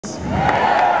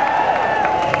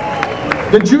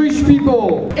The Jewish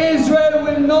people, Israel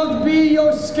will not be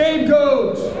your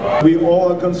scapegoat. We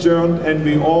all are concerned and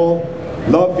we all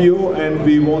love you, and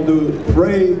we want to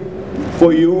pray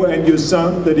for you and your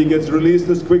son that he gets released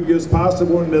as quickly as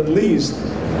possible, and at least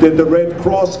that the Red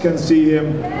Cross can see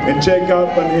him and check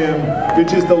up on him,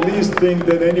 which is the least thing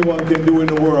that anyone can do in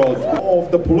the world. All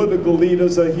of the political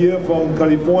leaders are here from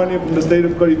California, from the state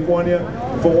of California,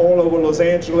 from all over Los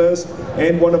Angeles,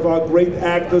 and one of our great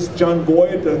actors, John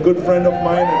Voight, a good friend of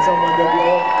mine and someone that we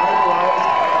all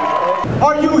idolize.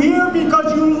 Are you here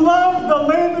because you love the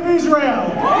land of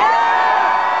Israel?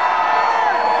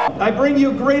 I bring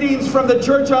you greetings from the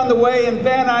Church on the Way in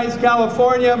Van Nuys,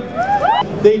 California.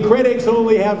 The critics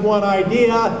only have one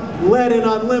idea: let an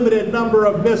unlimited number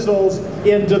of missiles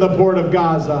into the port of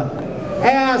Gaza.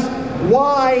 Ask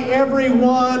why every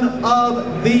one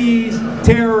of these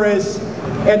terrorists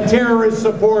and terrorist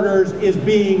supporters is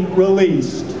being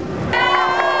released.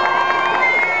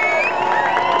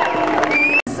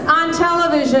 On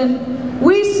television,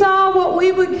 we saw what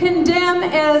we would condemn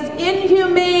as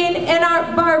inhumane and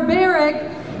barbaric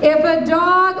if a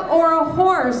dog or a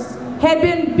horse had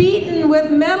been beaten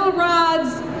with metal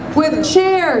rods, with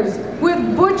chairs,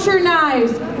 with butcher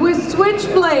knives, with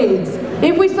switchblades.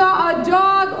 If we saw a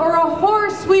dog or a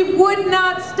horse, we would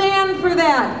not stand for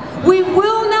that. We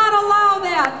will not allow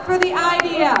that for the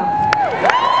IDF.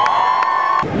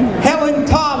 Helen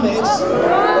Thomas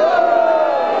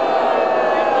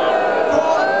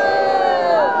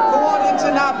thought it's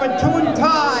an opportune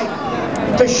time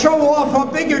to show off her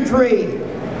bigotry,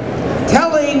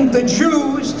 telling the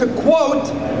Jews to, quote,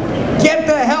 get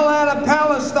the hell out of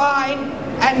Palestine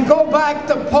and go back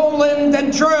to Poland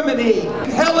and Germany.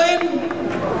 Helen,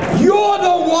 you're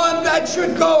the one that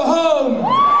should go home.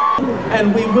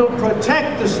 And we will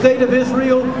protect the state of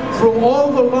Israel through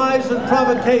all the lies and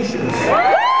provocations.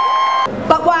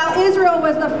 But while Israel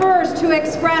was the first to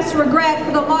express regret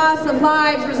for the loss of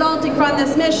lives resulting from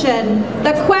this mission,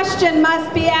 the question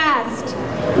must be asked: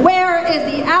 where is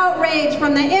the outrage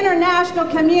from the international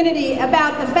community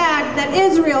about the fact that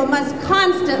Israel must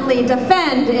constantly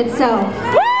defend itself?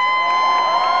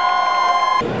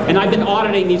 And I've been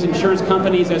auditing these insurance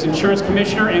companies as insurance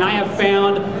commissioner, and I have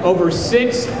found over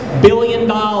 $6 billion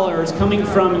coming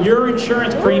from your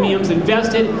insurance premiums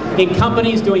invested in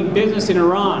companies doing business in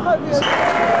Iran.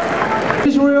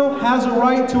 Israel has a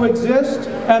right to exist,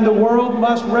 and the world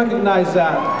must recognize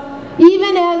that.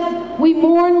 Even as we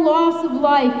mourn loss of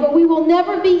life, but we will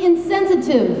never be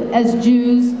insensitive as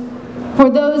Jews for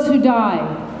those who die.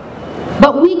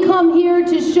 But we come here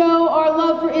to show our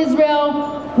love for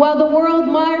Israel while the world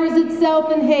mires itself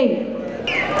in hate.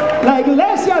 La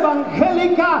Iglesia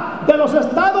Evangélica de los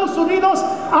Estados Unidos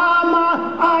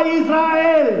ama a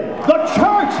Israel. The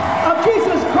Church of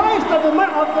Jesus Christ of the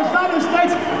United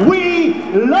States, we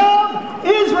love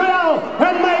Israel,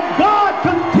 and may God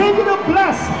continue to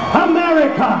bless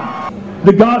America.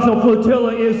 The Gaza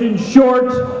flotilla is, in short,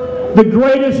 the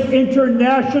greatest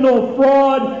international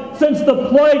fraud since the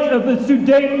plight of the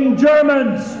Sudeten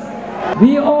Germans.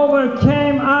 We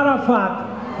overcame Arafat.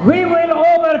 We will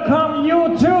overcome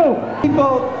you too.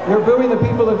 You're booing the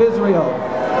people of Israel.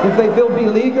 If they feel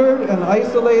beleaguered and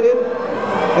isolated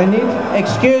and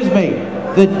excuse me,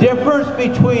 the difference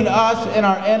between us and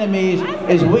our enemies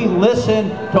is we listen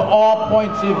to all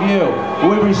points of view.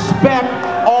 We respect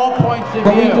all points of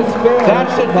view.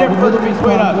 That's the difference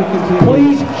between us.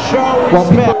 Please show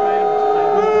respect.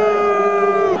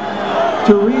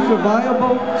 To reach a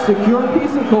viable, secure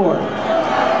peace accord.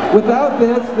 Without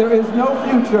this, there is no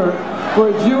future for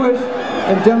a Jewish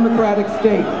and democratic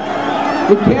state.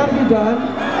 It can be done,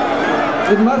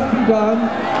 it must be done,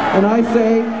 and I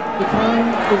say the time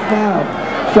is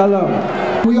now.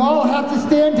 Shalom. We all have to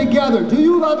stand together. Do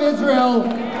you love Israel?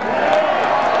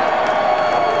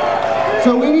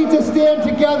 So we need to stand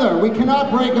together. We cannot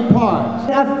break apart.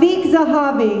 Afik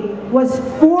Zahavi was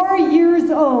 4 years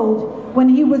old when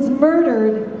he was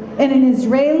murdered in an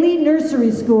Israeli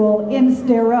nursery school in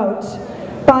Sderot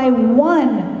by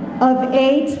one of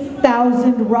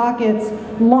 8,000 rockets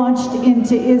launched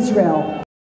into Israel.